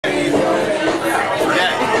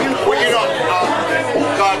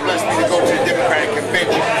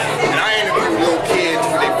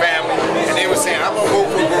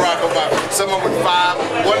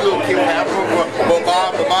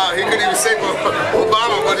say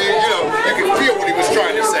Obama, but you know, you can feel what he was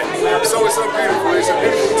trying to say. So it's so beautiful. It's a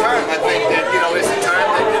beautiful time. I think that, you know, it's a time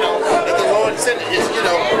that, you know, that the Lord said is, you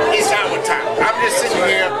know, it's our time. I'm just sitting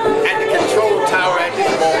here at the control tower at this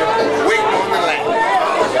moment, waiting on the land.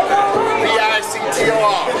 VICTOR.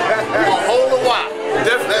 We're gonna hold the while.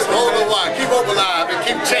 Let's hold the while. Keep hope alive and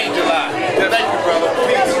keep change alive. Thank you, brother.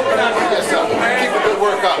 Peace. Yourself. Keep a good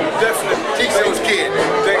work up. Definitely. Teach those kids.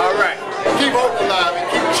 All right. Keep hope alive and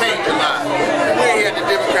keep change alive. We're here at the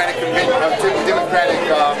Democratic Convention, Democratic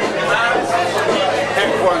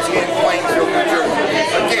headquarters here in Plainfield, New Jersey.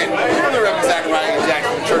 Again, I'm the Reverend Zechariah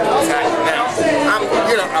Jackson. The church is happening now.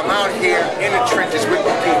 I'm out here in the trenches with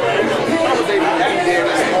the people. I was able to be there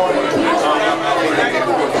this morning.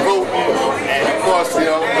 People were voting, and of course, you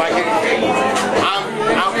know, like anything, I'm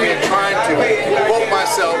out here trying to vote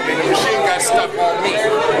myself, and the machine got stuck on me.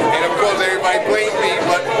 And of course, everybody blamed me,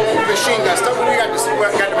 but the machine got stuck. We got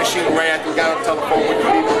the machine right after we got on the telephone with the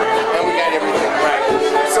people, and we got everything right.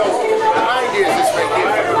 So the idea is this right here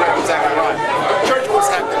for the Reverend Zechariah. Church, what's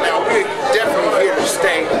happening now? We're definitely here to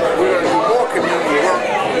stay. We're going to do more community work.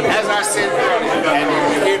 As I said earlier, and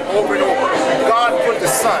you hear it over and over, God put the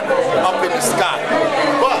sun up in the sky,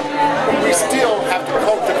 but we still have to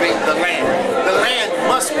cultivate the land. The land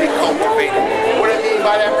must be cultivated. What I mean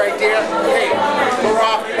by that right there, hey,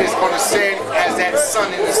 Barack is going to send as that sun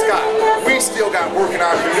in the sky. We still got work in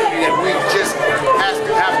our community that we just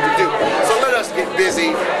have to do. So let us get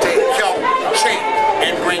busy to help change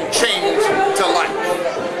and bring change to life.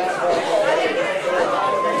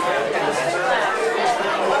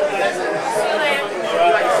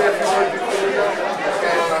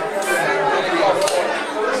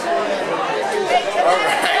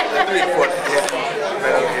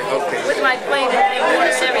 With my plane and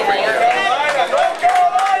everything.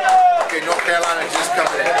 Okay, North Carolina just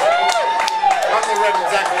coming in. I'm the Reverend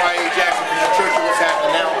Zechariah Jackson from the Church of What's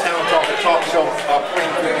Happening Now, Town Talk, a talk show of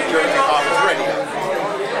Plainfield, New Jersey, Office Radio.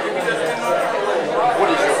 What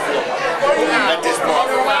is your feeling at this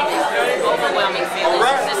moment? Overwhelming feelings.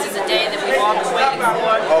 Right. This is a day that we've all been waiting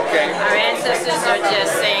for. Okay. Our ancestors are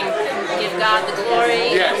just saying, give God the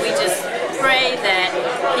glory, yes. And we just pray that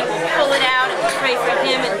He will pull it out, and we pray for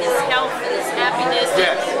Him and His health and His happiness,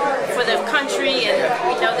 yes. For the country, and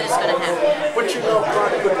we know that it's going to happen. But you know,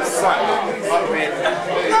 God put the sun up in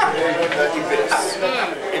the abyss,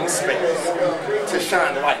 in space, to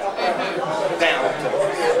shine light down to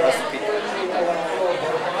us people.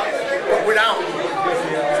 But without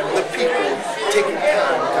the people taking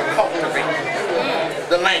time to cultivate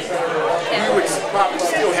the land, we would probably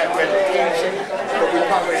still have vegetation, but we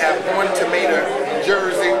probably have one tomato in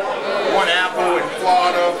Jersey, one apple in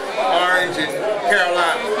Florida, orange in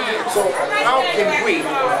Carolina. So how can we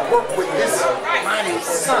work with this mighty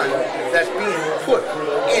sun that's being put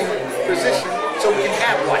in position so we can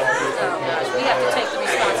have life? Oh gosh, we have to take the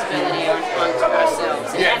responsibility onto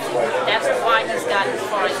ourselves. And yes. That's why He's gotten as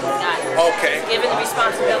far as He's gotten. Okay. He's given the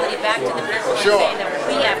responsibility back to the people, sure. Saying that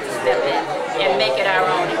we have to step in and make it our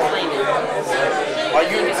own and claim it. Are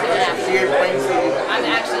you here in Plainfield? I'm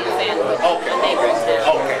actually a fan of okay. a neighboring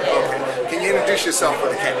town. Okay, okay. Can you introduce yourself for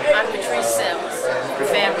the camera? I'm Patrice Sims, from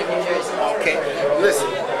Fairfield, New Jersey. Okay. Listen,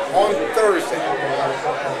 on Thursday,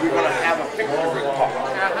 we're going to have a victory park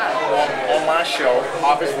on my show,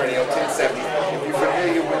 Office Radio 1070. If you're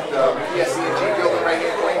familiar with the PSC&G building right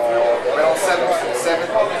here in Plainfield, right on 7th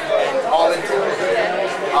and Arlington,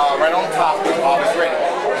 right on top of Office Radio.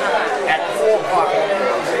 At 4 o'clock,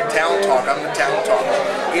 Town Talk, I'm the Town Talk.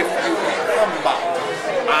 If you come by,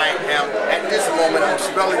 I am, at this moment, I'm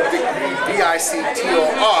spelling victory,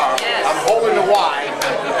 V-I-C-T-O-R. Yes. I'm holding the Y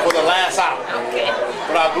for the last hour. Okay.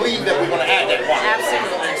 But I believe that we're going to add that Y.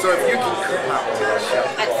 Absolutely. So if you can come out to the show.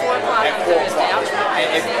 At 4 o'clock on Thursday, I'll try.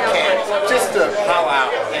 And if you can, just to holler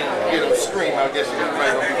out and scream, I guess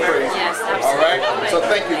everybody's going to be crazy. Yes, absolutely. All right? So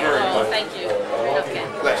thank you very much. Thank you. Okay.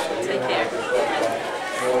 Bless you. Take care.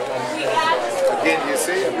 Again, you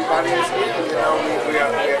see, everybody is here. You know, we're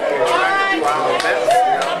trying to do our best.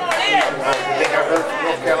 I think I heard from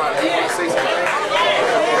North Carolina. Do you want to say something?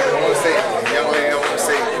 I don't want to say anything. Young lady, I don't want to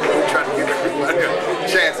say anything. We're trying to give everybody a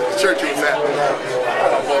chance at the church was happening. I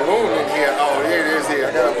got a balloon in here. Oh, here it is here.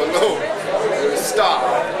 I got a balloon. There's a star.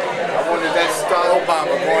 I wanted that star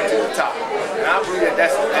Obama going to the top. And I believe that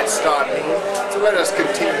that's what that star means. So let us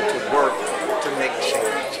continue to work to make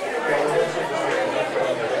change.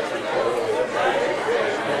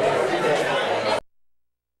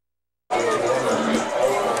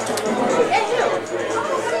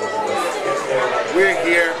 We're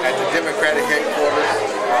here at the Democratic headquarters.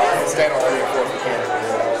 Stand on 3 and 4 if you can.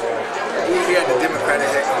 We're here at the Democratic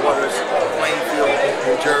headquarters of Plainfield,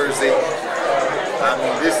 New Jersey. see. I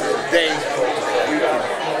mean, this is a day you can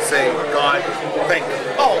say, God, thank you.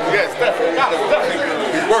 Oh, yes, definitely. God is definitely good.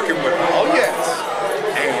 He's working with us. Oh, yes.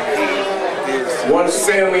 And he is... Once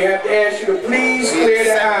again, we have to ask you to please clear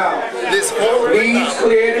the aisle. This whole Please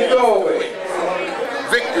clear the doorway.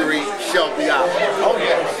 Victory shall be ours. Oh,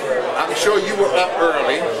 yes. I'm sure you were up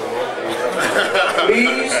early.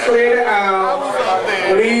 Please clear the aisle.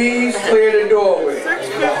 Please clear the doorway.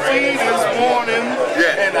 6:15 this morning,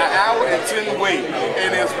 and an hour and 10 wait,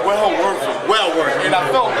 and it's well worth it. Well worth it. And I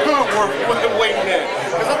felt good with the waiting in.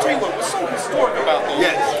 Because I'll tell you what, what's so historic about this?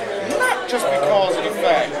 Yes. Not just because of the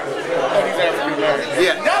fact that he's African American.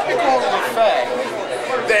 Yeah. Not because of the fact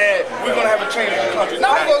that we're going to have a change in the country.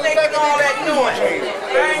 Not because of the fact that we're doing change.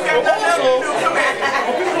 But also,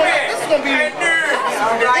 this is going to be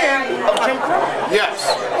the end of Jim Crow. Yes.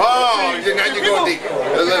 Oh, now you're going deep.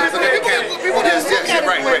 Let's look at the camera. Yes,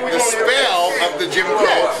 right. The spell of the Jim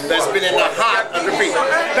Crow that's been in the heart of the people.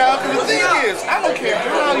 Now, the thing is, I don't care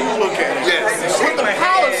how you look at it. Yes. With the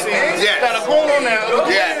policies that are going on now, the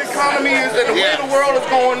way the economy is, and the way the world is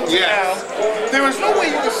going now, there is no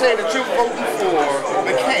way you can say that you're voting for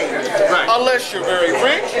McCain unless you're very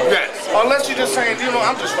rich, unless you're just saying, you know,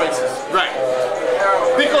 I'm just racist. Right.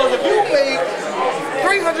 Because if you make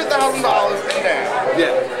 $300,000 in down,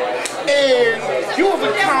 and you have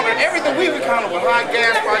encountered everything we've encountered with high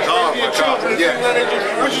gas prices, your children,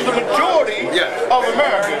 which is the majority of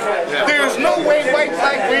America. There is no way white,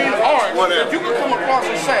 black, green, orange that you can come across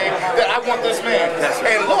and say that I want this man.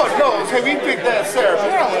 And Lord knows, have you picked that Sarah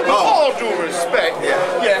Palin? With all due respect,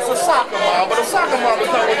 yes, a soccer mom, but a soccer mom is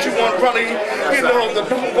not what you want running, you know, the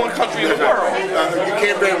 #1 country in the world. You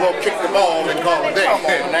can't very well kick the ball and call it a day. Come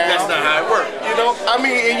on now. That's not how it works. You know, I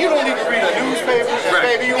mean, and you don't need to read a newspaper, and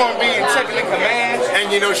baby, you want to be second in command.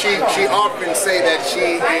 And you know, she often say that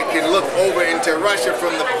she can look over into Russia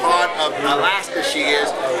from the part of Alaska she is,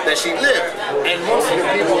 that she lived. And most of the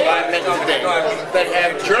people I met today that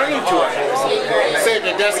have journeyed to Alaska say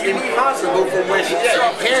that that's impossible from where she is.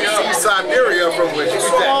 You can't see Siberia from where she's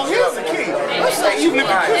at. Well, here's the key. Let's say even if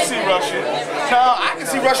you could see Russia, now I can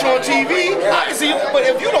see Russia on TV, I can see, but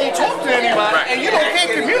if you don't talk to anybody and you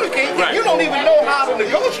can't communicate, you don't even know how to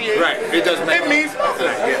negotiate, it doesn't make it means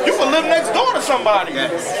nothing. You can live next door to somebody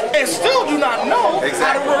and still do not know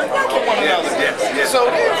how to work with one another. So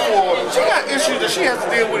therefore, she got issues that she has to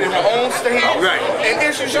deal with in her own state, and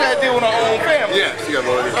issues she has to deal with in her own family.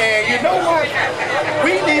 And you know what?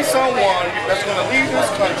 We need someone that's going to lead this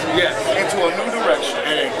country into a new direction.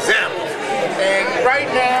 An example. And right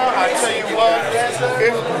now, I tell you what,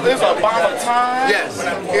 it's a bomb of time.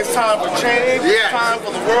 It's time for change. It's time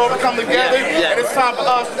for the world to come together. And it's time for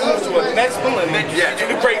us to move to a next millennium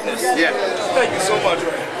into greatness. Thank you so much.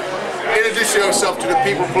 Introduce yourself to the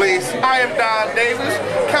people, please. I am Don Davis,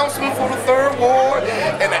 Councilman for the 3rd Ward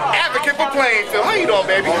and an advocate for Plainfield. How you doing,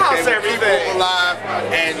 baby? How's everything? Keep alive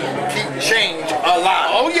and keep change alive.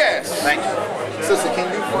 Oh, yes. Thank you. Sister,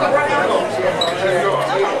 can you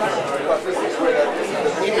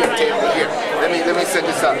here. Let me set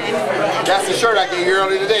this up. That's the shirt I gave you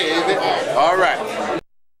earlier today, isn't it? All right.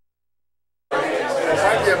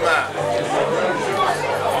 Wipe your mouth.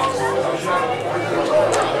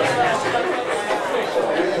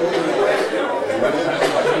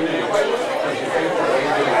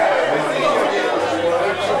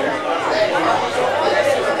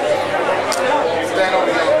 Stand on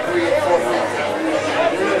your 3 and 4 feet.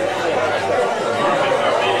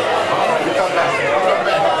 Come back. Come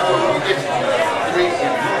back. 3 and 4.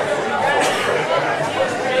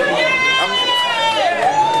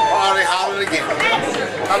 I'm hollering again.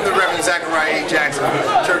 I'm the Reverend Zechariah Jackson,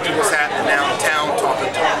 Church of What's Happening Now, Town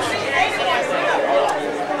Talking Talks.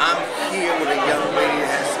 I'm here with a young lady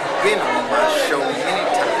that has been on my show many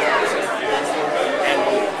times. And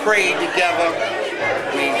we prayed together.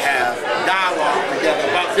 We have dialogue together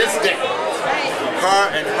about this day. Her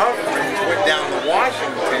and her friends went down to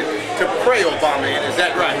Washington to pray Obama in. Is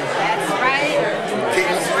that right? That's right.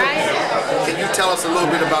 Can you tell us a little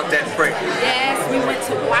bit about that prayer? Yes, we went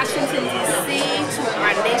to Washington, D.C., to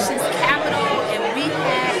our nation's capital, and we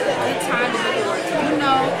had a good time in the Lord. You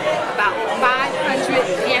know, about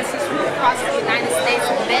 500 dancers from across the United States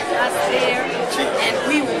met us there, and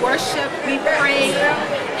we worshiped, we prayed,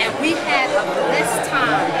 and we had a blessed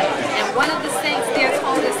time. And one of the saints there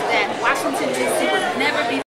told us that Washington, D.C. would never be